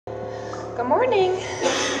Good morning.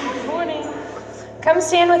 Good morning. Come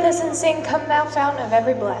stand with us and sing, Come Thou Fountain of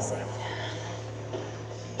Every Blessing.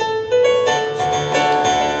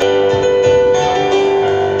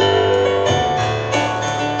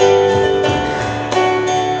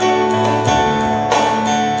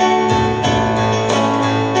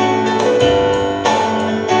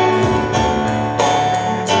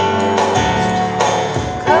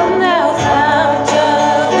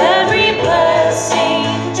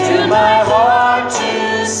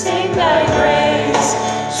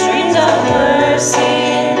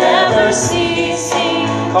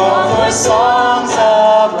 Songs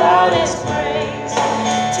of loudest praise.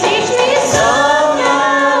 Teach me some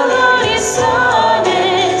melodious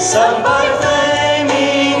sonnet, sung by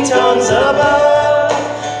flaming tongues above.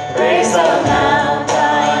 Praise the mount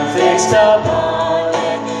I am fixed upon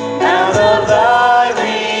it, mount of thy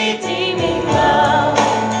redeeming love.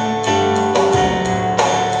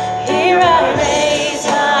 Here I raise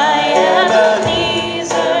my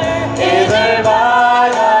Ebenezer, hither by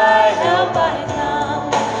thy help I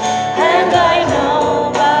come. And I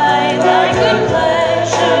know by thy good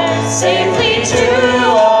pleasure safely to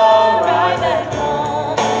arrive at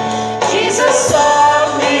home. Jesus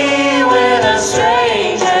sought me when a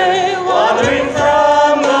stranger, wandering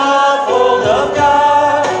from the fold of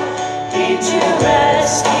God. He to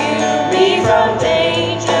rescue me from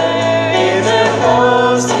danger,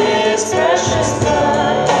 interposed his precious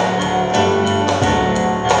blood.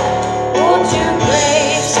 Oh, to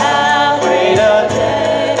graves how great a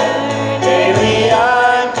debtor daily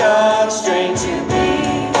I'm constrained to be.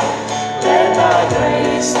 Let thy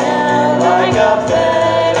grace now like a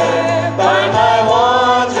fetter bind my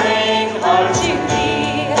wandering heart to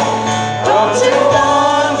thee. Prone to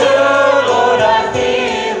wander, Lord, I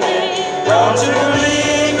feel it, prone to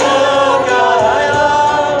leave the God I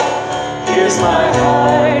love. Here's my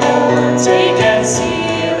heart, oh, take and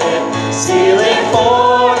seal it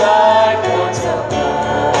for thy courts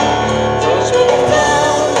above. Prone to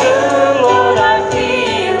wander, Lord, I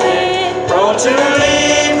feel it, prone to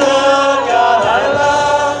leave the God I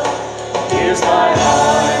love. Here's my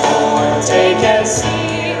heart, Lord, take and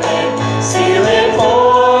seal it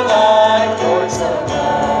for thy courts above.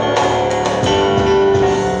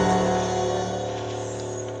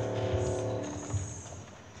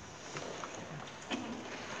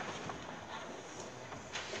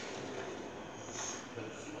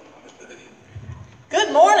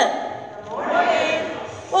 Good morning. Good morning.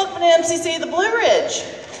 Welcome to MCC the Blue Ridge.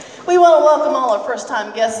 We want to welcome all our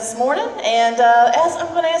first-time guests this morning, and I'm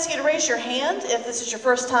going to ask you to raise your hand if this is your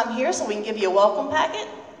first time here, so we can give you a welcome packet.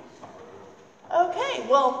 Okay,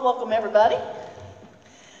 well, welcome everybody.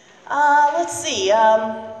 Let's see.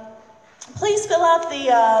 Please fill out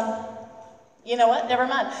the. You know what? Never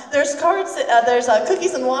mind. There's cards. There's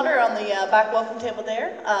cookies and water on the back welcome table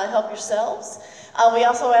there. Help yourselves. We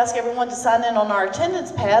also ask everyone to sign in on our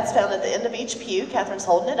attendance pads found at the end of each pew. Catherine's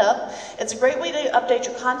holding it up. It's a great way to update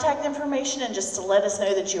your contact information and just to let us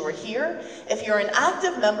know that you were here. If you're an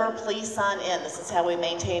active member, please sign in. This is how we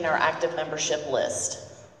maintain our active membership list.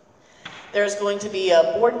 There's going to be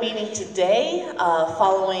a board meeting today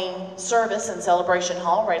following service in Celebration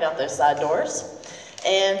Hall right out those side doors.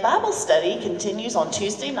 And Bible study continues on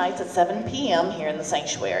Tuesday nights at 7 p.m. here in the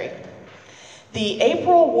sanctuary. The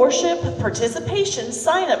April worship participation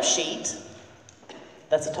sign-up sheet,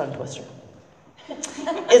 that's a tongue twister,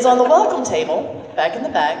 is on the welcome table back in the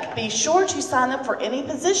back. Be sure to sign up for any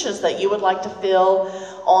positions that you would like to fill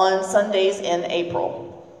on Sundays in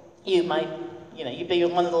April. You might, you'd be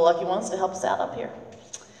one of the lucky ones to help us out up here.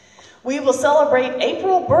 We will celebrate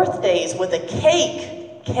April birthdays with a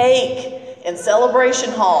cake in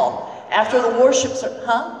Celebration Hall after the worship service.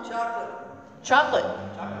 Chocolate.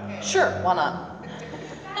 Sure, why not?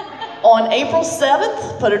 On April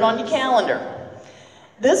 7th, put it on your calendar.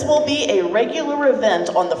 This will be a regular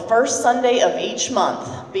event on the first Sunday of each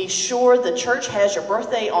month. Be sure the church has your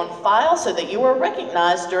birthday on file so that you are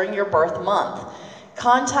recognized during your birth month.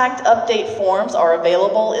 Contact update forms are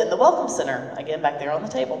available in the Welcome Center, again back there on the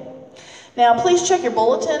table. Now please check your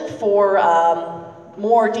bulletin for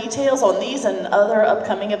more details on these and other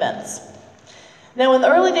upcoming events. Now, in the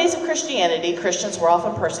early days of Christianity, Christians were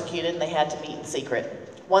often persecuted and they had to meet in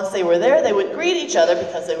secret. Once they were there, they would greet each other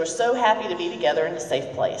because they were so happy to be together in a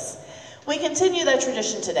safe place. We continue that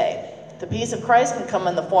tradition today. The peace of Christ can come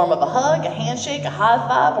in the form of a hug, a handshake, a high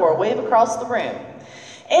five, or a wave across the room.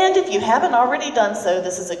 And if you haven't already done so,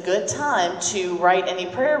 this is a good time to write any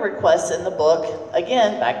prayer requests in the book,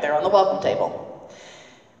 again, back there on the welcome table.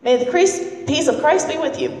 May the peace of Christ be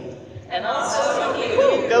with you. And also with you.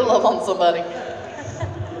 Woo, go love on somebody.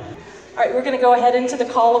 right, we're going to go ahead into the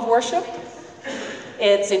call of worship.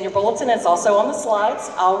 It's in your bulletin. It's also on the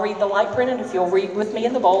slides. I'll read the light print, and if you'll read with me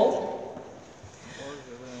in the bold.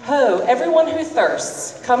 Ho, everyone who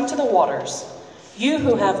thirsts, come to the waters. You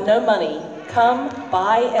who have no money, come,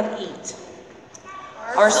 buy and eat.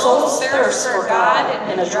 Our souls thirst for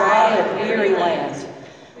God in a dry and weary land.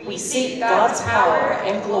 We seek God's power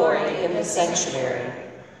and glory in the sanctuary.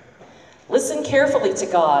 Listen carefully to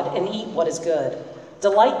God and eat what is good.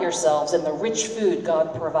 Delight yourselves in the rich food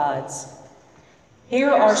God provides. Here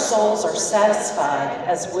our souls are satisfied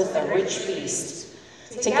as with a rich feast.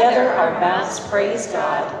 Together our mouths praise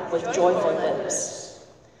God with joyful lips.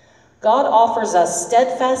 God offers us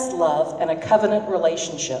steadfast love and a covenant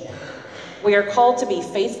relationship. We are called to be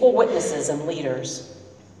faithful witnesses and leaders.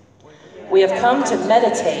 We have come to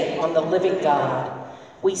meditate on the living God.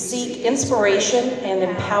 We seek inspiration and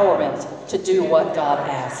empowerment to do what God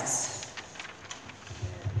asks.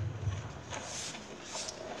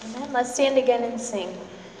 Amen. Let's stand again and sing.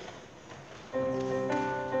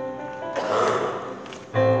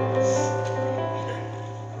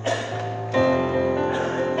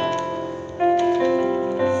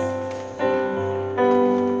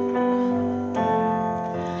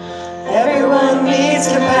 Everyone needs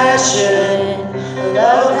compassion, a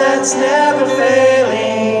love that's never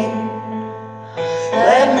failing.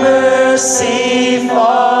 Let mercy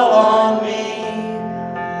fall on me.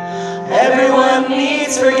 Everyone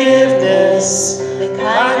needs forgiveness, the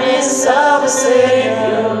kindness of a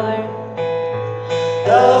Savior,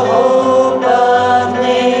 the hope of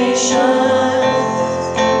nations.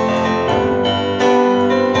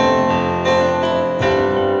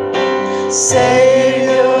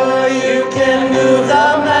 Savior, you can move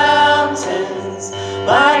the mountains.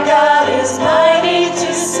 My God is mighty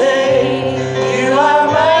to save. You are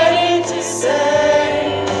mighty to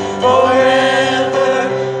save. Forever,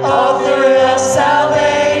 author of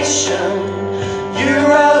salvation. You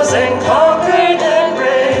rose and conquered the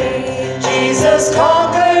grave. Jesus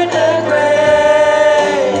conquered the grave.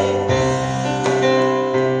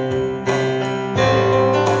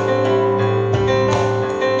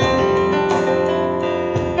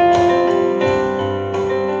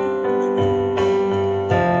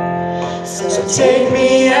 So take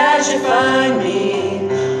me as you find me,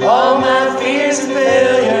 all my fears and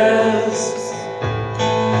failures.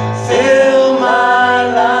 Fill my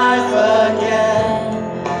life again.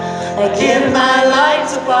 I give my life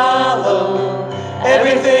to follow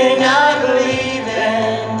everything I believe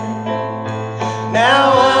in.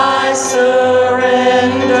 Now I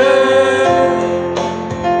surrender.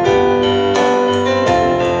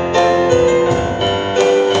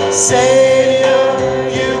 Savior,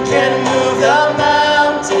 you can move the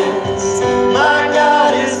mountains. My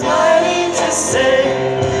God is mighty to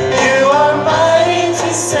save. You are mighty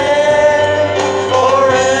to save.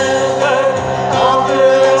 Forever, author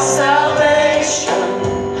of salvation.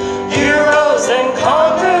 You rose and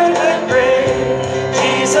conquered the grave.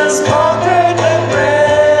 Jesus conquered the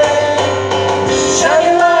grave. Shine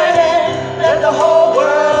your light and let the whole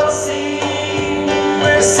world see.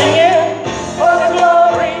 We're singing for the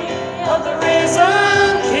glory of the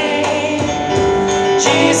risen King.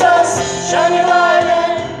 Jesus, shine your light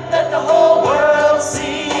and let the whole world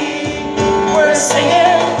see. We're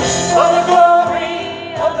singing for the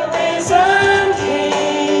glory of the risen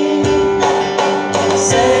King.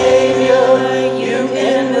 Savior, you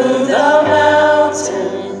can move the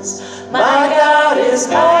mountains. My God is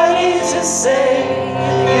mighty to save.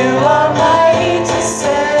 You are mighty to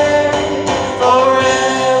save.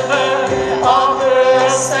 Forever, author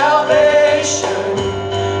of salvation.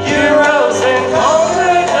 You rose and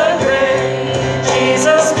conquered the grave.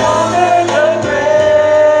 Jesus conquered the grave.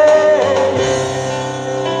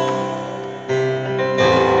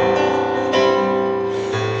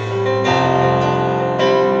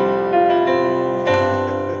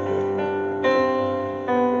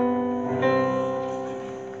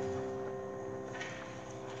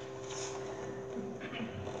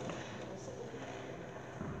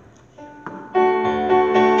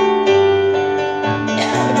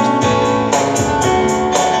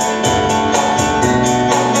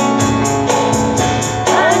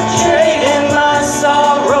 I'm trading my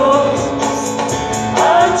sorrows.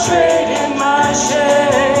 I'm trading my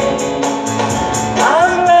shame.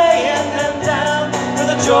 I'm laying them down for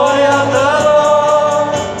the joy of the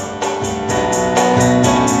Lord.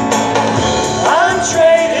 I'm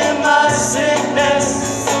trading my sickness.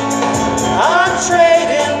 I'm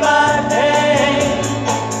trading my pain.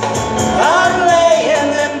 I'm laying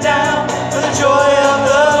them down for the joy of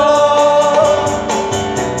the Lord.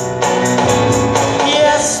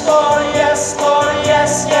 Yes, Lord, yes, Lord,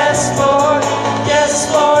 yes, yes, Lord.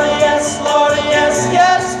 Lord, yes, Lord, yes,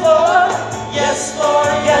 yes, Lord. Yes, Lord,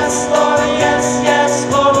 yes, Lord, yes, yes,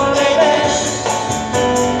 Lord, amen.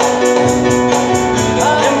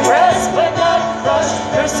 Impressed but not crushed,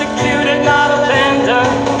 persecuted, not abandoned,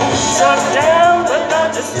 struck down but not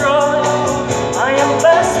destroyed. I am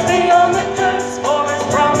blessed beyond the curse, for his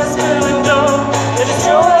promise will endure. His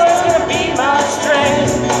joy is going to be my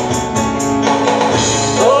strength.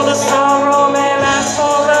 Though the sorrow may last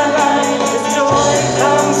for the night, his joy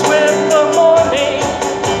comes with the morning.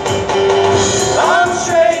 I'm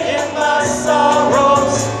trading my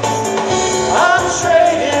sorrows, I'm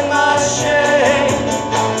trading my shame,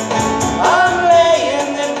 I'm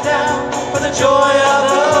laying them down for the joy of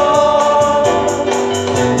the Lord.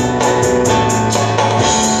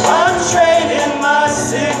 I'm trading my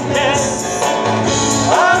sickness,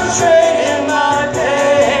 I'm trading my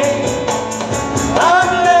pain, I'm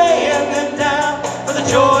laying them down for the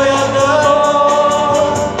joy of the Lord.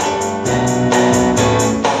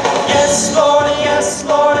 Yes, Lord, yes,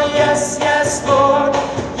 Lord, yes, yes, Lord.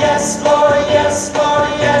 Yes, Lord, yes, Lord,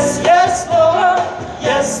 yes, yes, Lord.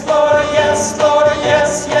 Yes, Lord, yes, Lord,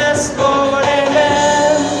 yes, yes, Lord,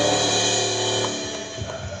 amen.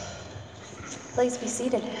 Please be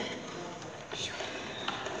seated.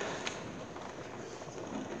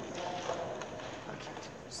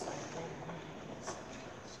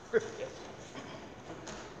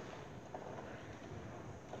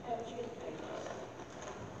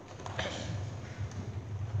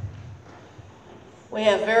 We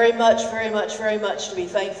have very much to be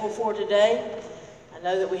thankful for today. I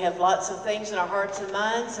know that we have lots of things in our hearts and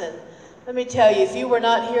minds, and let me tell you, if you were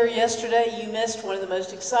not here yesterday, you missed one of the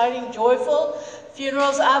most exciting, joyful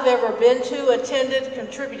funerals I've ever been to, attended,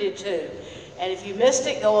 contributed to. And if you missed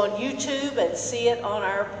it, go on YouTube and see it on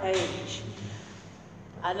our page.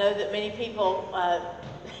 I know that many people,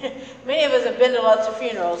 many of us have been to lots of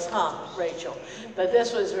funerals, huh, Rachel? But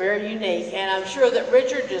this was very unique, and I'm sure that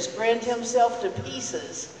Richard just grinned himself to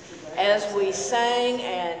pieces as we sang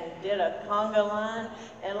and did a conga line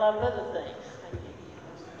and a lot of other things.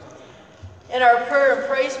 In our prayer and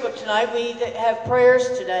praise book tonight, we need to have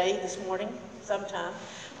prayers today, this morning, sometime.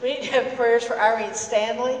 We need to have prayers for Irene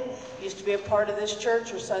Stanley, used to be a part of this church,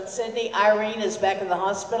 her son Sydney. Irene is back in the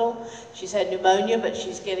hospital. She's had pneumonia, but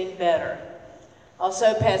she's getting better.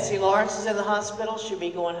 Also, Patsy Lawrence is in the hospital. She'll be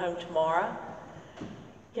going home tomorrow.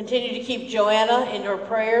 Continue to keep Joanna in your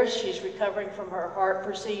prayers. She's recovering from her heart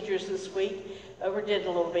procedures this week. Overdid a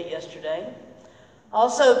little bit yesterday.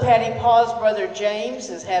 Also, Patty Paw's brother James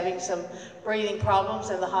is having some breathing problems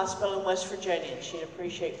in the hospital in West Virginia, and she'd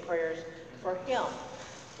appreciate prayers for him.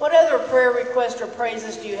 What other prayer requests or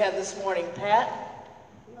praises do you have this morning, Pat?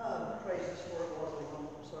 Praises for it was a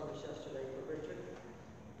wonderful service yesterday for Richard,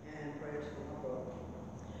 and prayers for my brother.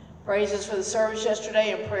 Praises for the service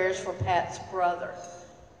yesterday and prayers for Pat's brother.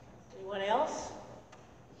 Anyone else?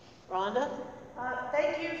 Rhonda?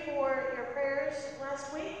 Thank you for your prayers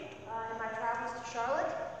last week in my travels to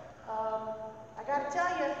Charlotte. I got to tell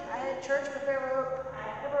you, I had church before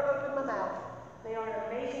I ever opened my mouth. They are an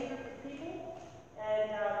amazing group of people,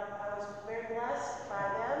 and I was very blessed by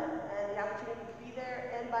them and the opportunity to be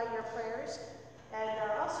there and by your prayers. And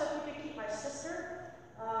also, if you could keep my sister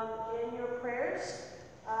in your prayers.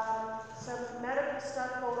 Some medical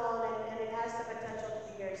stuff going on, and it has the potential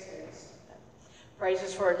to be very serious.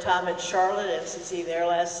 Praises for her time in Charlotte, MCC there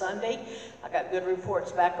last Sunday. I got good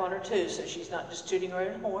reports back on her too, so she's not just tooting her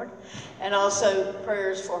own horn. And also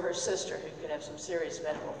prayers for her sister, who could have some serious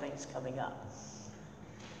medical things coming up.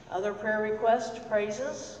 Other prayer requests,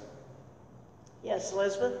 praises? Yes,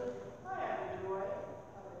 Elizabeth? I have the joy of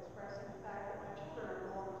expressing the fact that my children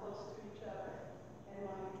are more close to each other. And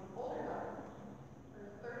my older daughter, her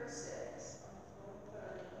 36, on the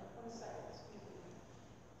 22nd, excuse me.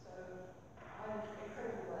 So I'm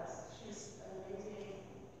incredibly blessed. She's an amazing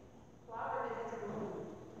flower that has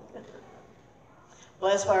bloomed.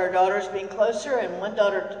 Blessed by her daughters being closer, and one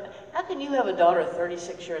daughter. How can you have a daughter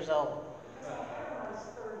 36 years old?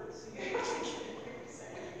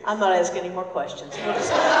 I'm not asking any more questions. We'll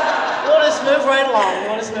just move right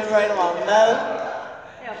along. No?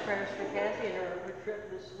 Yeah, prayers for Kathy and her trip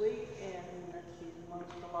this week, and that she's amongst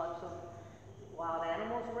lots of wild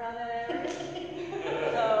animals around that area.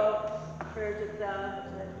 So prayers that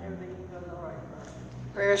everything goes all right for her.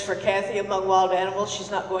 Prayers for Kathy among wild animals. She's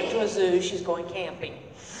not going to a zoo. She's going camping.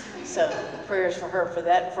 So prayers for her for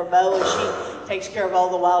that. For Bo, and she takes care of all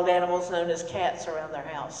the wild animals known as cats around their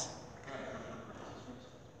house.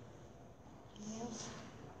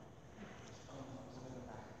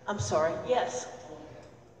 I'm sorry. Yes.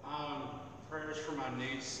 Prayers for my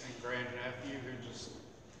niece and grandnephew who just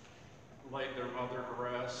laid their mother to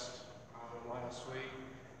rest last week.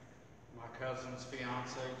 My cousin's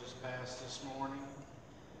fiance just passed this morning,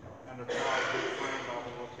 and a childhood friend I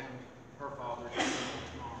will attend her father's funeral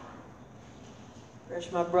tomorrow.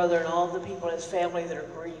 There's my brother and all the people in his family that are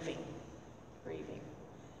grieving.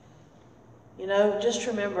 You know, just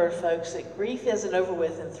remember, folks, that grief isn't over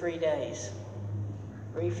with in 3 days.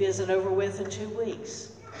 Grief isn't over with in 2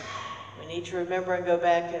 weeks. We need to remember and go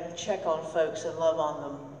back and check on folks and love on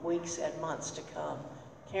them weeks and months to come.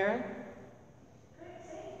 Karen? Couldn't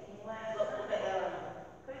say anything last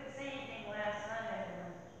Sunday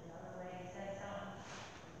when another lady said something.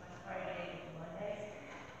 My Friday and Monday.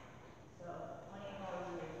 So 24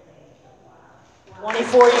 years changed a while.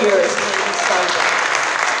 24 years.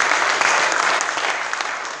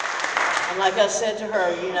 And like I said to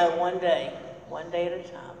her, you know, one day at a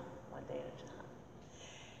time.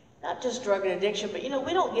 Not just drug and addiction, but you know,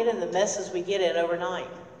 we don't get in the messes we get in overnight.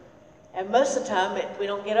 And most of the time, we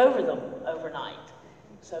don't get over them overnight.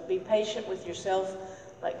 So be patient with yourself.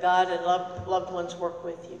 Let God and loved ones work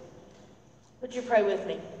with you. Would you pray with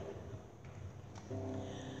me?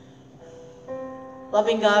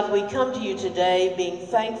 Loving God, we come to you today being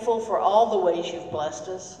thankful for all the ways you've blessed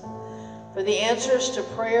us, for the answers to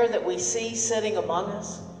prayer that we see sitting among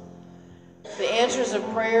us, the answers of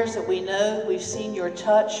prayers that we know we've seen your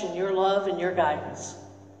touch and your love and your guidance.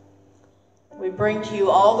 We bring to you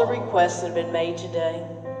all the requests that have been made today.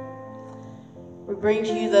 We bring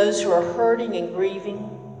to you those who are hurting and grieving,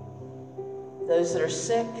 those that are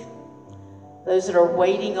sick, those that are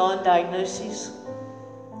waiting on diagnoses.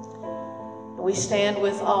 And we stand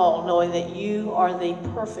with all knowing that you are the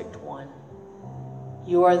perfect one.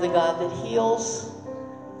 You are the God that heals,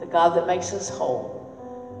 the God that makes us whole,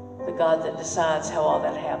 the God that decides how all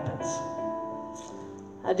that happens.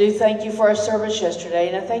 I do thank you for our service yesterday,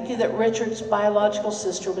 and I thank you that Richard's biological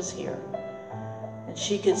sister was here, and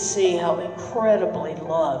she could see how incredibly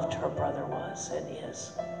loved her brother was and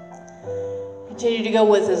is. Continue to go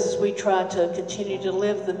with us as we try to continue to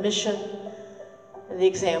live the mission and the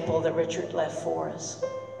example that Richard left for us.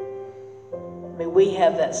 May we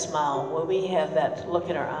have that smile, may we have that look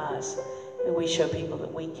in our eyes, may we show people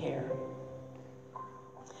that we care.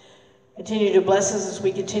 Continue to bless us as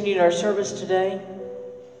we continue our service today,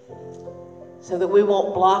 so that we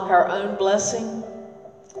won't block our own blessing,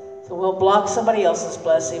 so we'll block somebody else's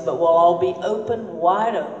blessing, but we'll all be open,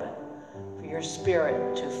 wide open, for your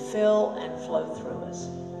Spirit to fill and flow through us.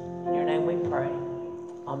 In your name we pray.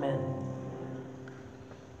 Amen.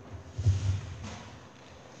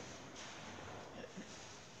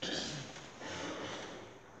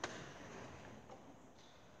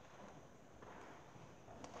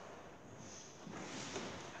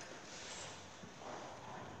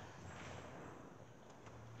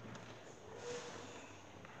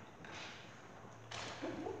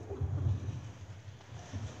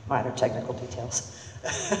 Minor technical details.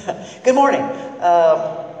 Good morning.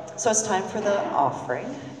 So it's time for the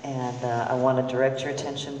offering, and I want to direct your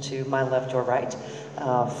attention to my left or right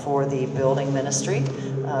for the building ministry.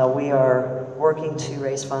 We are working to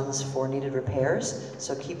raise funds for needed repairs,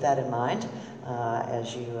 so keep that in mind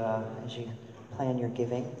as you plan your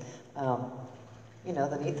giving. You know,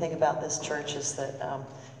 the neat thing about this church is that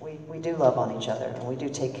we do love on each other, and we do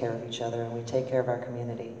take care of each other, and we take care of our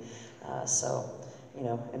community. So, you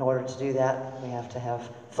know, in order to do that, we have to have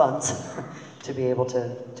funds to be able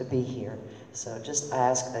to be here. So just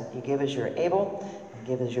ask that you give as you're able, and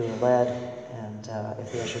give as you are led, and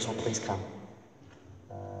if the ushers will please come.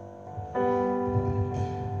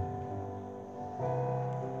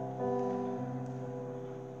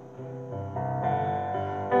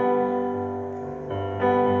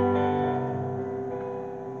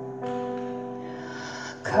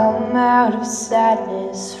 Come out of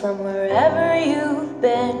sadness from wherever you've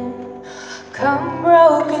been. Come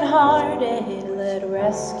broken-hearted, let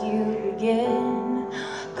rescue begin.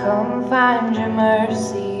 Come find your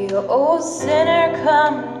mercy, oh sinner,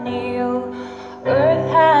 come kneel. Earth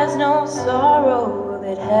has no sorrow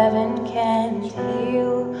that heaven can't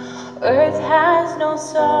heal. Earth has no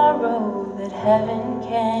sorrow that heaven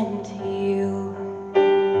can't heal.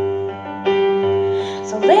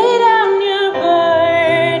 So lay down your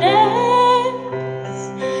burdens,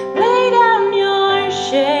 lay down your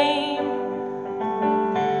shame.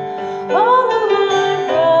 All who are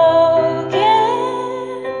broken,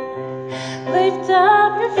 lift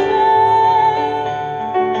up your faith.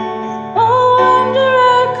 Oh,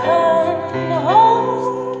 wanderer, come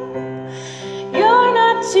home. You're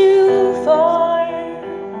not too far.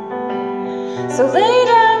 So lay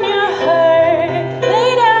down your hurt,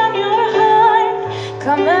 lay down your heart.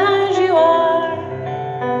 Come as you are.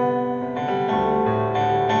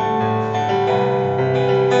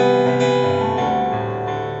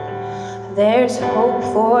 There's hope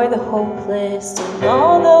for the hopeless and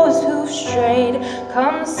all those who've strayed.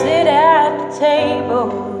 Come sit at the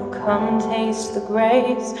table, come taste the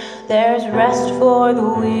grace. There's rest for the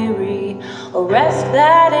weary, a rest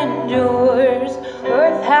that endures.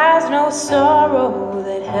 Earth has no sorrow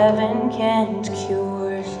that heaven can't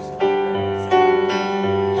cure.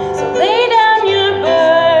 So lay down your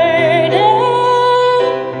burdens,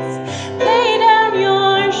 lay down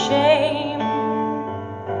your shame.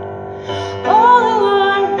 All who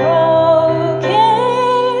are broken,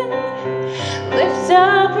 lift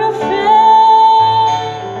up your face.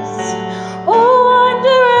 Oh,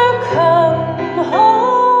 wanderer, come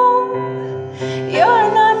home. You're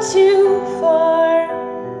not too far.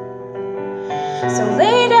 So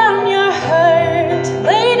lay down your hurt,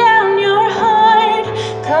 lay down your heart.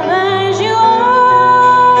 Come as you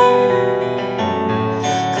are,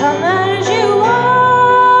 come as you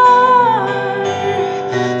are.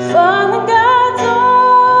 Fall in God's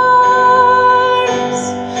arms,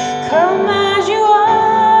 come as you are.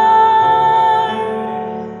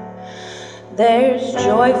 There's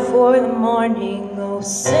joy for the morning, oh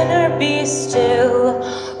sinner, be still.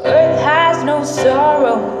 Earth has no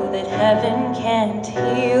sorrow that heaven can't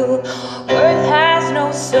heal. Earth has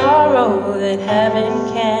no sorrow that heaven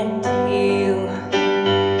can't heal.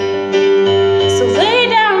 So lay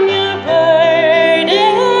down your burdens,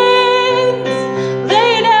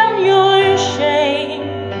 lay down your shame.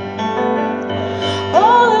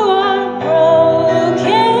 All who are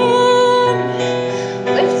broken,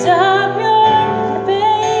 lift up your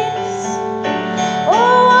face.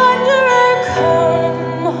 Oh, wanderer,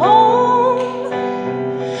 come home.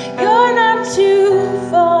 You're not too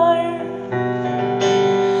far.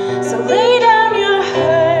 So lay down your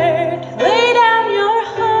hurt, lay down your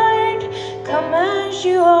heart. Come as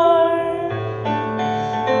you are.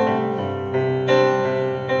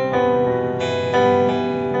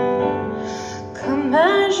 Come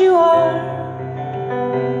as you are.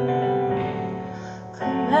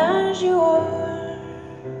 Come as you are.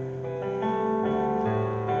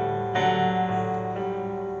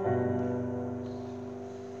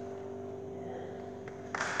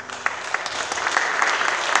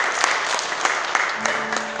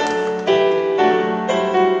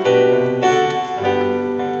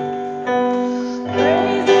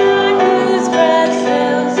 Praise God whose breath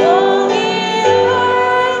fills all the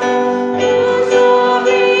earth, whose soul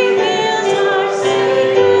reveals our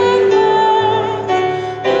sacred worth,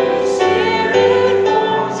 whose spirit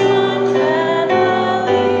forms one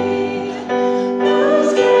family,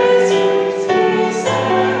 whose grace brings peace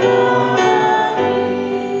and harmony.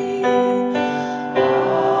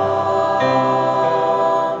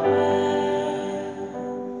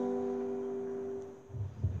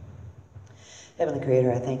 Heavenly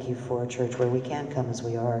Creator, I thank you for a church where we can come as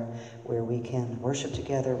we are, where we can worship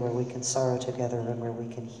together, where we can sorrow together, and where we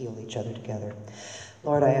can heal each other together.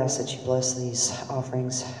 Lord, I ask that you bless these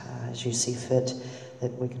offerings as you see fit,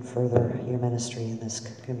 that we can further your ministry in this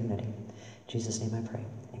community. In Jesus' name I pray.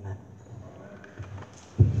 Amen.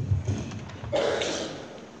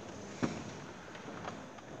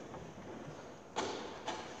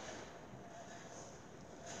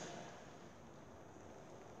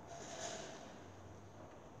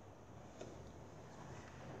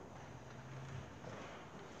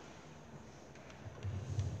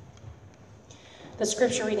 The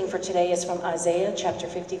scripture reading for today is from Isaiah chapter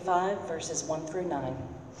 55, verses 1 through 9.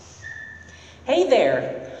 Hey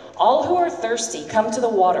there, all who are thirsty, come to the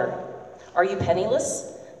water. Are you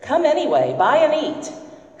penniless? Come anyway, buy and eat.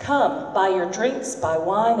 Come, buy your drinks, buy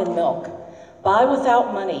wine and milk. Buy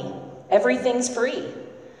without money. Everything's free.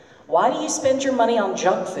 Why do you spend your money on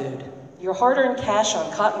junk food, your hard-earned cash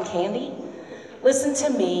on cotton candy? Listen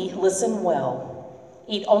to me, listen well.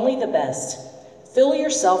 Eat only the best. Fill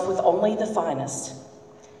yourself with only the finest.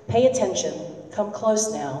 Pay attention, come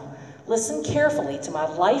close now. Listen carefully to my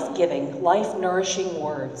life-giving, life-nourishing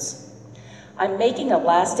words. I'm making a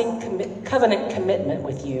lasting covenant commitment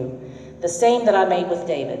with you, the same that I made with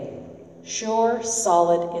David. Sure,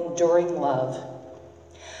 solid, enduring love.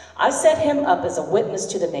 I set him up as a witness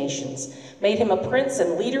to the nations, made him a prince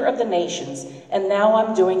and leader of the nations, and now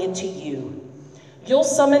I'm doing it to you. You'll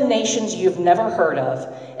summon nations you've never heard of,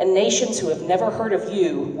 and nations who have never heard of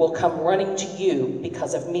you will come running to you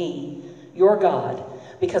because of me, your God,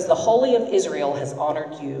 because the Holy of Israel has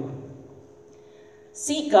honored you.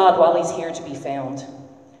 Seek God while he's here to be found.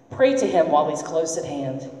 Pray to him while he's close at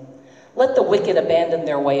hand. Let the wicked abandon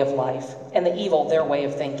their way of life, and the evil their way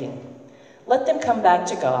of thinking. Let them come back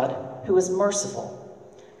to God, who is merciful.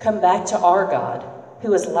 Come back to our God,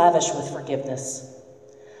 who is lavish with forgiveness.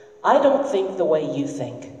 I don't think the way you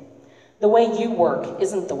think. The way you work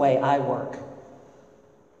isn't the way I work.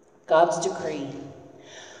 God's decree.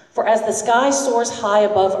 For as the sky soars high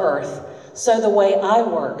above earth, so the way I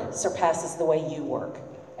work surpasses the way you work,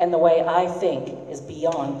 and the way I think is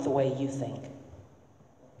beyond the way you think.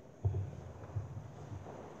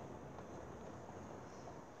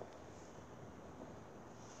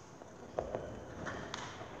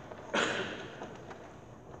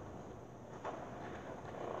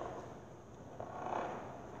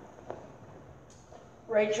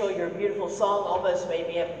 Rachel, your beautiful song almost made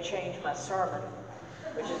me have to change my sermon,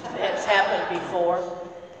 which has happened before.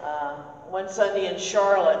 One Sunday in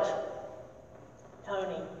Charlotte,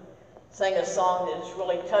 Tony sang a song that has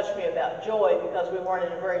really touched me about joy because we weren't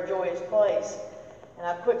in a very joyous place. And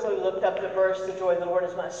I quickly looked up the verse, "The joy of the Lord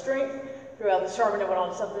is my strength," throughout the sermon and went on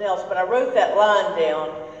to something else. But I wrote that line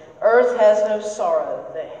down, "Earth has no sorrow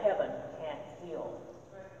that heaven can't heal."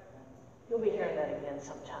 You'll be hearing that again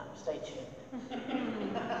sometime. Stay tuned.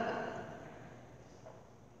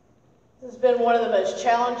 This has been one of the most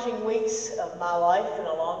challenging weeks of my life in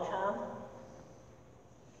a long time.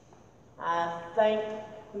 I thank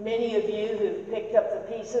many of you who've picked up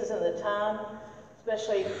the pieces and the time,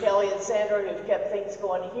 especially Kelly and Sandra, who've kept things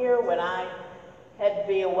going here when I had to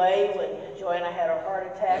be away, when Joanna had a heart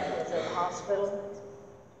attack and was in the hospital.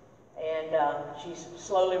 And she's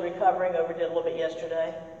slowly recovering, overdid a little bit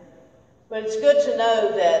yesterday. But it's good to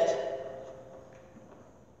know that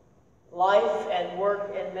life and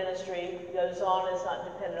work and ministry goes on. It's not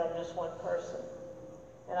dependent on just one person.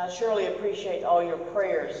 And I surely appreciate all your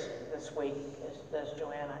prayers this week, as does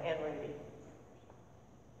Joanna and Rudy.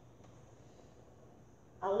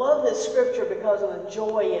 I love this scripture because of the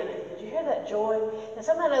joy in it. Did you hear that joy? And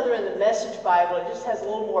somehow or another in the Message Bible, it just has a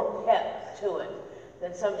little more pep to it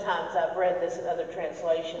than sometimes I've read this in other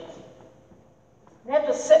translations. I have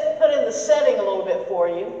to put in the setting a little bit for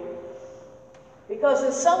you. Because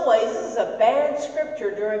in some ways, this is a bad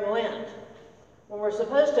scripture during Lent. When we're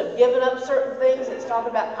supposed to have given up certain things, it's talking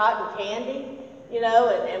about cotton candy, you know,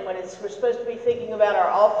 and when we're supposed to be thinking about our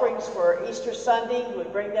offerings for Easter Sunday, we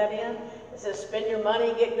bring that in. It says, spend your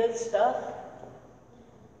money, get good stuff.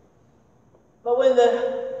 But when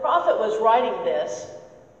the prophet was writing this,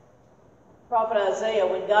 prophet Isaiah,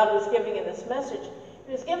 when God was giving him this message,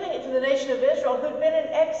 he was giving it to the nation of Israel who'd been in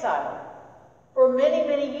exile for many,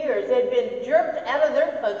 many years. They'd been jerked out of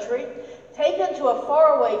their country, taken to a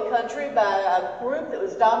faraway country by a group that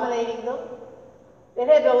was dominating them. They'd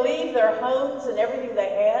had to leave their homes and everything they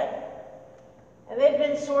had. And they'd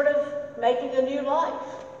been sort of making a new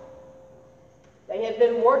life. They had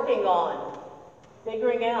been working on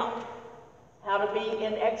figuring out how to be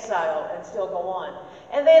in exile and still go on.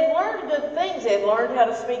 And they had learned good things. They had learned how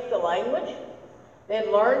to speak the language. They had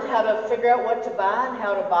learned how to figure out what to buy and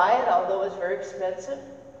how to buy it, although it was very expensive.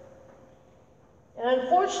 And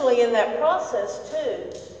unfortunately, in that process,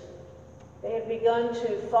 too, they had begun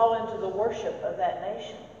to fall into the worship of that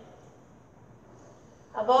nation.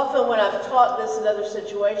 I've often, when I've taught this in other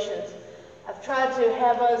situations, I've tried to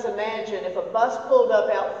have us imagine if a bus pulled up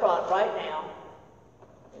out front right now,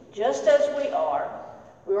 just as we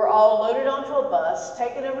were all loaded onto a bus,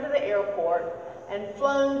 taken over to the airport, and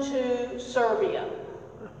flown to Serbia.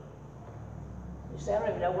 You say, I don't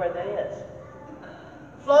even know where that is.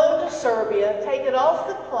 Flown to Serbia, taken off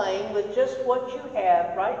the plane with just what you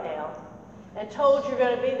have right now, and told you're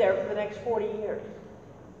going to be there for the next 40 years.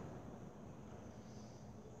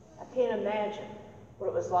 I can't imagine what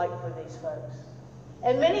it was like for these folks.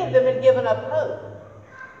 And many of them had given up hope.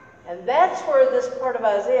 And that's where this part of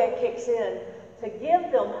Isaiah kicks in, to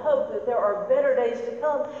give them hope that there are better days to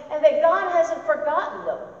come and that God hasn't forgotten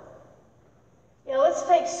them. You know, let's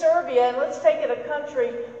take Serbia and let's take it a country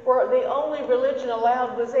where the only religion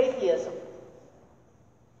allowed was atheism.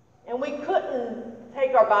 And we couldn't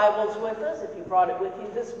take our Bibles with us, if you brought it with you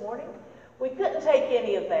this morning. We couldn't take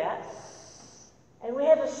any of that. And we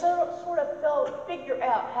had to sort of figure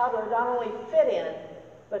out how to not only fit in,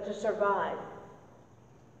 but to survive.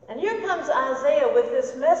 And here comes Isaiah with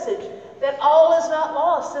this message that all is not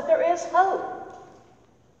lost, that there is hope,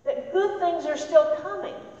 that good things are still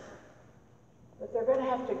coming, but they're going to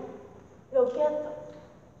have to go get them.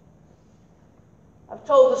 I've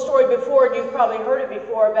told the story before, and you've probably heard it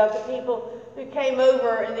before, about the people who came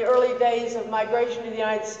over in the early days of migration to the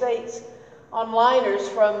United States on liners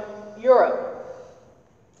from Europe.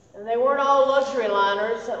 And they weren't all luxury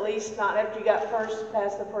liners, at least not after you got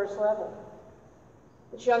past the first level.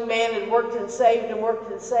 This young man had worked and saved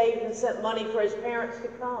and sent money for his parents to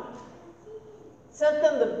come. Sent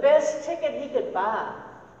them the best ticket he could buy.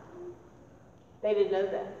 They didn't know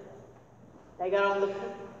that. They got on the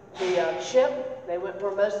the ship. They went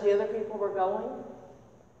where most of the other people were going.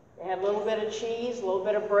 They had a little bit of cheese, a little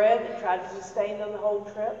bit of bread that tried to sustain them the whole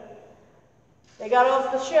trip. They got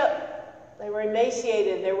off the ship. They were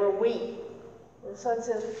emaciated. They were weak. And the son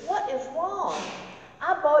says, "What is wrong?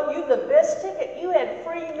 I bought you the best ticket. You had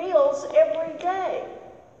free meals every day."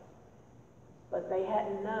 But they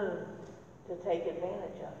hadn't known to take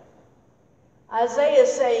advantage of it. Isaiah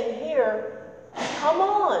is saying here, come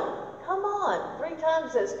on, come on. 3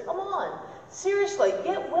 times says, come on. Seriously,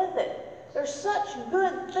 get with it. There's such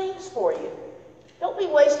good things for you. Don't be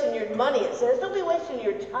wasting your money, it says. Don't be wasting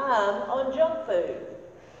your time on junk food.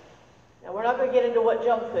 Now, we're not going to get into what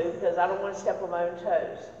junk food, because I don't want to step on my own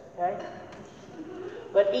toes, okay?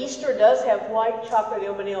 But Easter does have white chocolate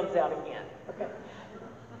M&Ms out again, okay?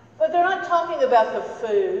 But they're not talking about the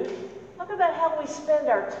food. Talk about how we spend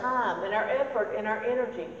our time and our effort and our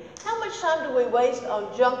energy. How much time do we waste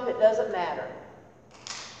on junk that doesn't matter?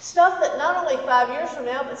 Stuff that not only 5 years from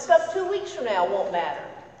now, but stuff 2 weeks from now won't matter.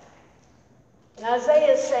 And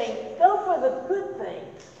Isaiah is saying, go for the good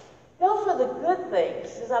things. Go for the good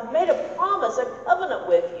things. He says, I've made a promise, a covenant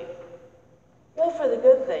with you. Go for the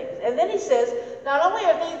good things. And then he says, not only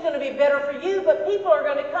are things going to be better for you, but people are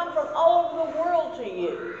going to come from all over the world to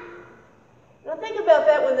you. Now think about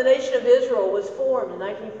that when the nation of Israel was formed in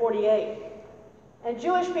 1948. And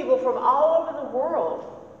Jewish people from all over the world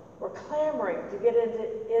were clamoring to get into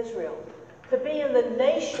Israel, to be in the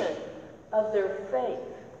nation of their faith.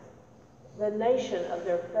 The nation of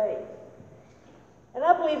their faith. And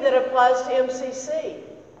I believe that applies to MCC.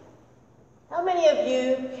 How many of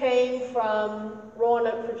you came from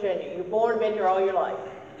Roanoke, Virginia? You're born and been here all your life.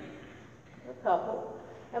 A couple.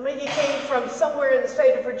 How many of you came from somewhere in the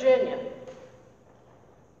state of Virginia?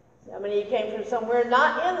 How many of you came from somewhere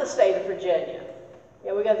not in the state of Virginia?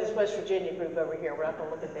 Yeah, we got this West Virginia group over here. We're not going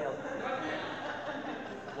to look at them.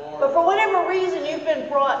 But for whatever reason, you've been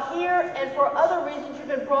brought here, and for other reasons, you've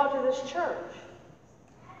been brought to this church.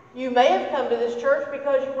 You may have come to this church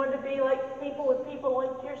because you wanted to be like people with people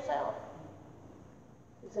like yourself.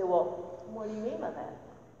 You say, well, what do you mean by that?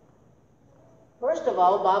 First of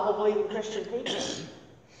all, Bible-believing Christian people.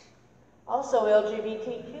 Also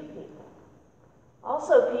LGBTQ people.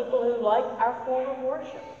 Also people who like our form of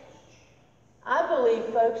worship. I believe,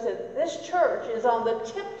 folks, that this church is on the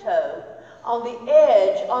tiptoe, on the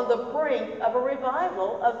edge, on the brink of a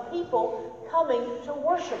revival of people coming to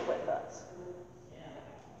worship with us.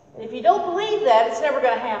 And if you don't believe that, it's never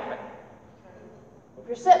going to happen. If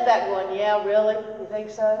you're sitting back going, yeah, really? You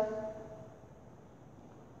think so?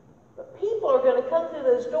 But people are going to come through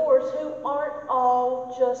those doors who aren't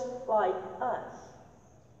all just like us.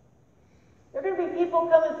 There are going to be people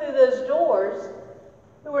coming through those doors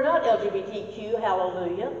who are not LGBTQ,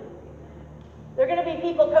 hallelujah. There are going to be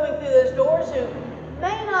people coming through those doors who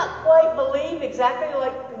may not quite believe exactly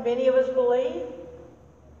like many of us believe.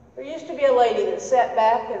 There used to be a lady that sat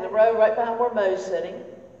back in the row right behind where Mo's sitting.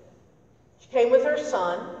 She came with her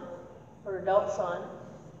son, her adult son,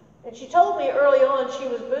 and she told me early on she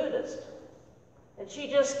was Buddhist. And she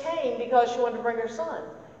just came because she wanted to bring her son.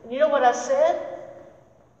 And you know what I said?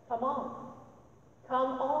 Come on.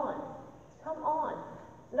 Come on. Come on.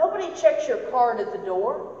 Nobody checks your card at the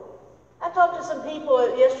door. I talked to some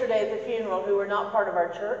people yesterday at the funeral who were not part of our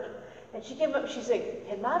church. And she came up and she said,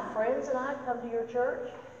 can my friends and I come to your church?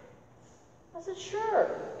 I said,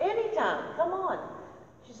 sure, anytime, come on.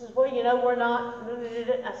 She says, well, you know, we're not.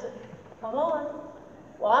 I said, come on.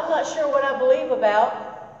 Well, I'm not sure what I believe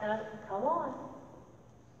about. And I said, come on.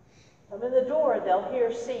 Come in the door, they'll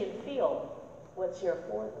hear, see, and feel what's here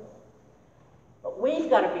for them. But we've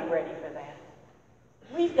got to be ready for that.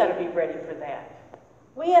 We've got to be ready for that.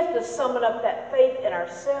 We have to summon up that faith in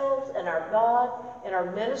ourselves, in our God, in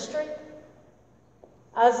our ministry.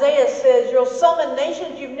 Isaiah says, you'll summon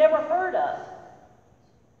nations you've never heard of.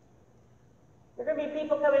 There are going to be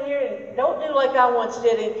people coming here, and don't do like I once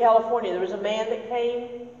did in California. There was a man that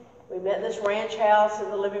came. We met in this ranch house in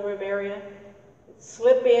the living room area. He'd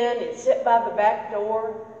slip in, he'd sit by the back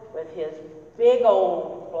door with his big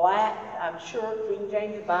old black, I'm sure, King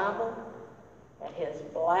James Bible, and his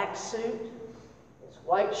black suit, his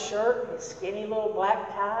white shirt, his skinny little black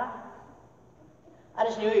tie. I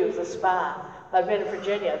just knew he was a spy. If I'd been in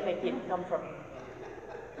Virginia, I think he'd come from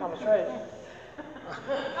Thomas Road.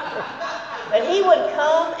 But he would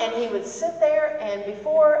come and he would sit there, and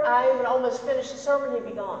before I even almost finished the sermon, he'd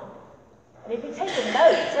be gone. And he'd be taking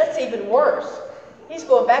notes. That's even worse. He's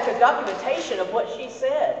going back with documentation of what she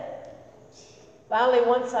said. Finally,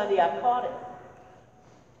 one Sunday, I caught him.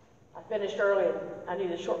 I finished early, and I knew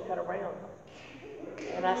the shortcut around.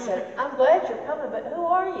 And I said, I'm glad you're coming, but who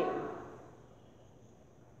are you?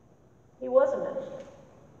 was a minister.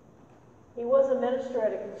 He was a minister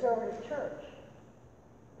at a conservative church.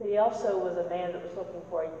 But he also was a man that was looking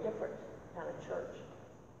for a different kind of church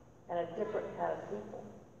and a different kind of people.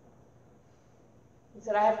 He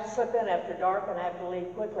said, I have to slip in after dark and I have to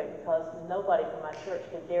leave quickly because nobody from my church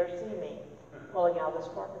can dare see me pulling out of this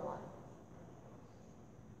parking lot.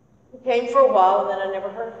 He came for a while and then I never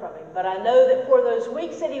heard from him. But I know that for those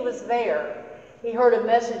weeks that he was there, he heard a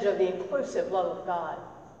message of the inclusive love of God.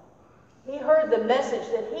 He heard the message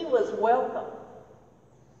that he was welcome.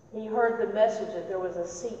 He heard the message that there was a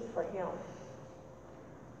seat for him.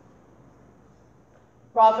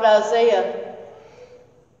 Prophet Isaiah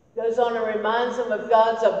goes on and reminds him of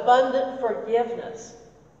God's abundant forgiveness.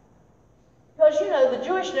 Because, you know, the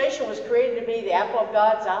Jewish nation was created to be the apple of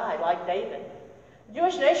God's eye, like David. The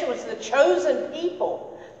Jewish nation was the chosen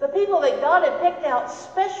people, the people that God had picked out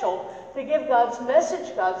special to give God's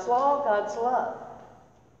message, God's law, God's love.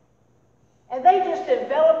 And they just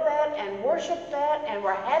enveloped that and worshiped that and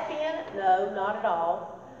were happy in it? No, not at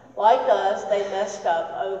all. Like us, they messed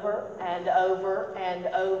up over and over and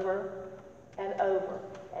over and over.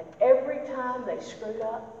 And every time they screwed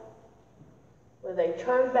up, when they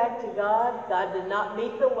turned back to God, God did not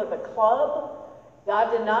meet them with a club.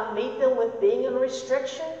 God did not meet them with being in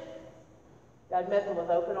restriction. God met them with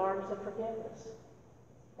open arms and forgiveness.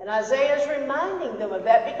 And Isaiah is reminding them of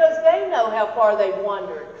that because they know how far they've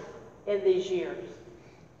wandered in these years.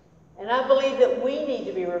 And I believe that we need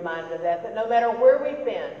to be reminded of that no matter where we've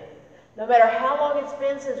been, no matter how long it's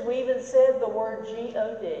been since we even said the word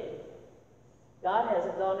G-O-D, God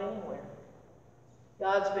hasn't gone anywhere.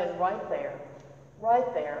 God's been right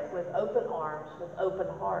there with open arms, with open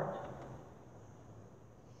heart.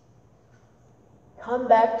 Come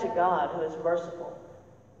back to God who is merciful.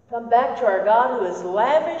 Come back to our God who is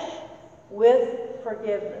lavish with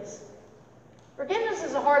forgiveness. Forgiveness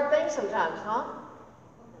is a hard thing sometimes, huh?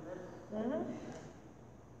 Mm-hmm.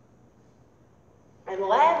 And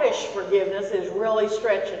lavish forgiveness is really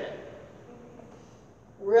stretching it.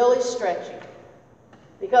 Really stretching.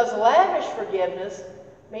 Because lavish forgiveness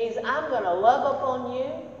means I'm going to love up on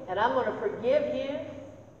you, and I'm going to forgive you,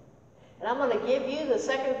 and I'm going to give you the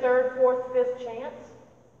second, third, fourth, fifth chance.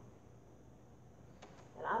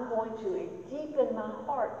 And I'm going to, deep in my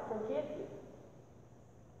heart, forgive you.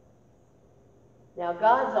 Now,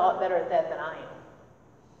 God's a lot better at that than I am.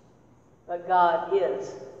 But God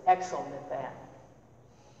is excellent at that.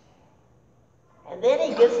 And then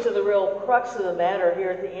he gets to the real crux of the matter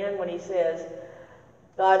here at the end when he says,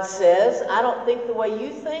 God says, I don't think the way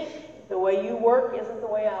you think, the way you work isn't the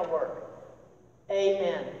way I work.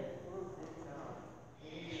 Amen.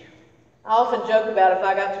 I often joke about if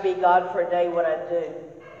I got to be God for a day, what I'd do.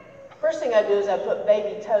 First thing I do is I put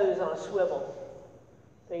baby toes on a swivel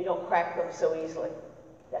so you don't crack them so easily.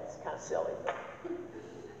 That's kind of silly.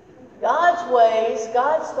 God's ways,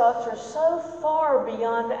 God's thoughts are so far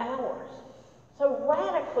beyond ours, so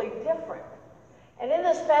radically different. And in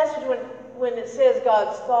this passage, when it says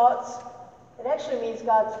God's thoughts, it actually means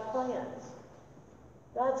God's plans,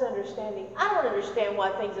 God's understanding. I don't understand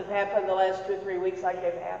why things have happened the last 2 or 3 weeks like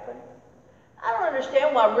they've happened. I don't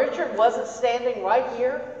understand why Richard wasn't standing right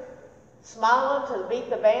here, smiling to beat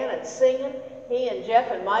the band and singing. He and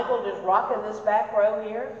Jeff and Michael just rocking this back row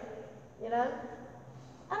here, you know?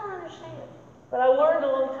 I don't understand. But I learned a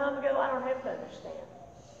long time ago, I don't have to understand.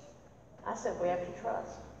 I simply have to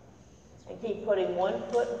trust and keep putting one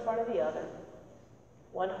foot in front of the other,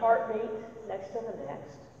 one heartbeat next to the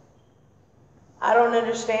next. I don't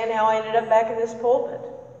understand how I ended up back in this pulpit.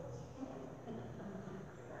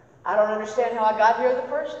 I don't understand how I got here the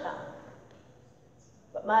first time.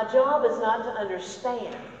 But my job is not to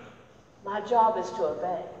understand. My job is to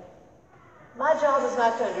obey. My job is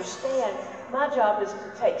not to understand. My job is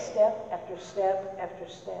to take step after step after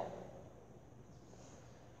step.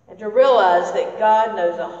 And to realize that God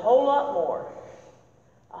knows a whole lot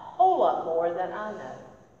more than I know.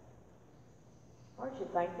 Aren't you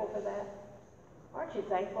thankful for that? Aren't you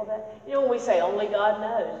thankful for that? You know, when we say only God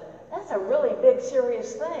knows, that's a really big,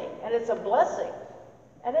 serious thing. And it's a blessing.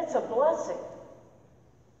 And it's a blessing.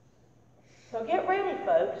 So get ready,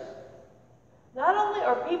 folks. Not only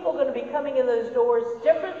are people going to be coming in those doors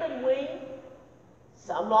different than we,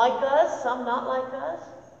 some like us, some not like us.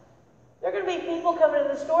 There are going to be people coming in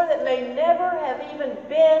the store that may never have even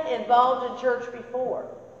been involved in church before.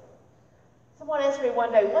 Someone asked me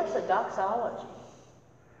one day, what's a doxology?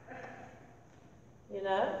 You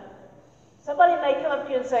know? Somebody may come up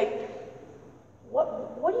to you and say,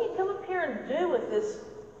 what do you come up here and do with this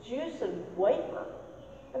juice and wafer?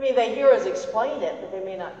 I mean, they hear us explain it, but they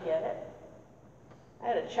may not get it. I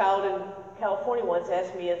had a child in California once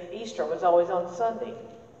ask me if Easter was always on Sunday.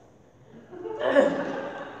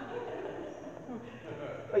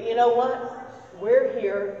 But you know what? We're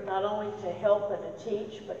here not only to help and to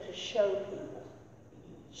teach, but to show people.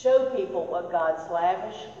 Show people what God's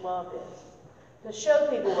lavish love is. To show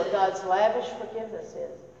people what God's lavish forgiveness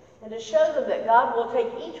is. And to show them that God will take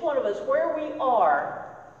each one of us where we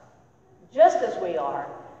are, just as we are,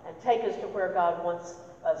 and take us to where God wants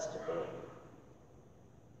us to be.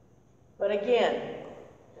 But again,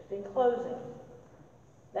 just in closing,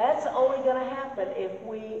 that's only going to happen if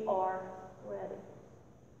we are ready.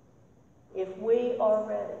 If we are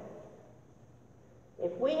ready.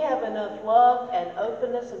 If we have enough love and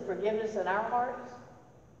openness and forgiveness in our hearts,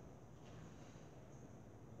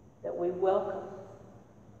 that we welcome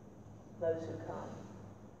those who come.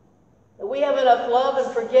 That we have enough love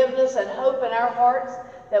and forgiveness and hope in our hearts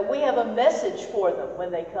that we have a message for them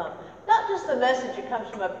when they come. Not just the message that comes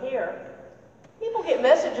from up here. People get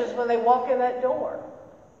messages when they walk in that door.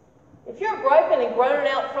 If you're griping and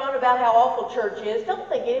groaning out front about how awful church is, don't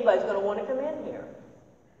think anybody's going to want to come in here.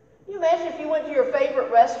 Can you imagine if you went to your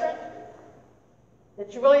favorite restaurant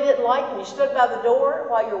that you really didn't like and you stood by the door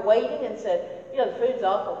while you're waiting and said, you know, the food's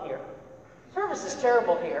awful here. Service is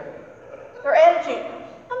terrible here. Their attitude,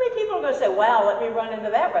 how many people are going to say, wow, let me run into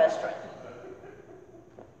that restaurant?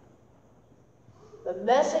 The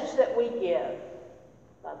message that we give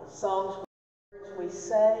by the songs we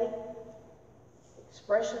say,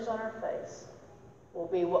 expressions on our face, will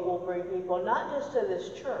be what will bring people not just to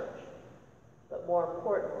this church, but more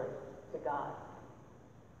importantly, to God.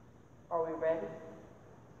 Are we ready?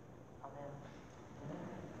 Amen.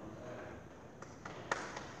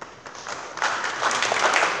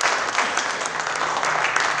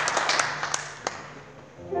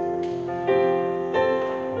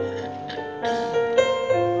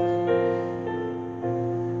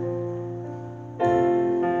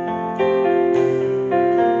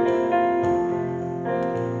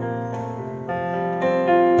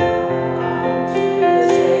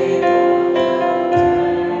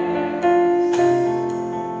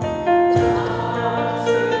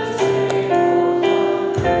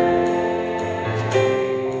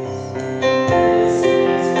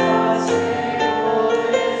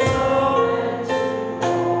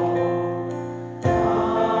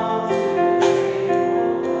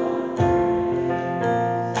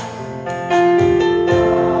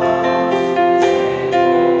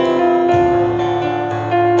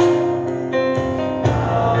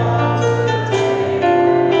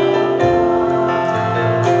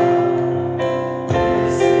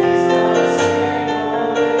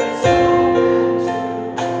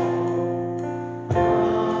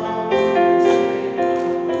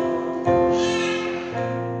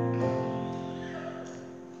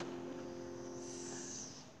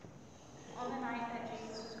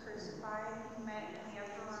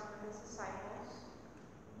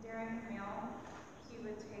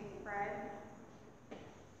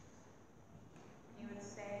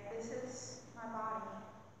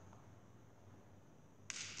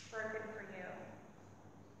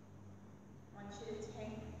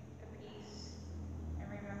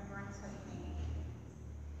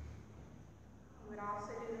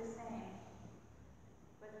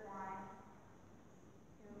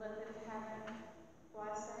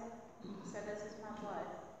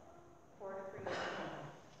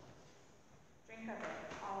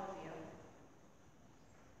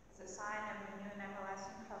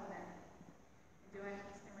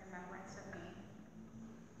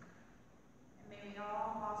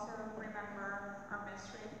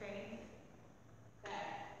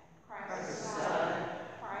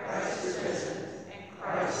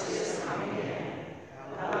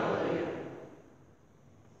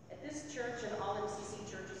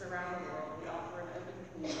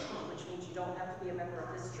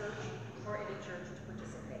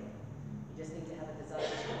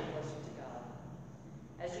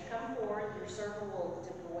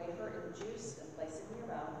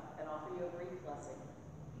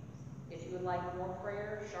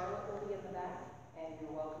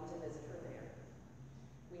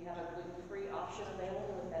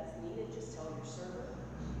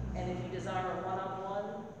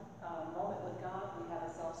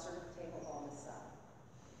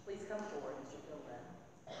 Please come forward as you feel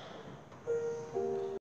led.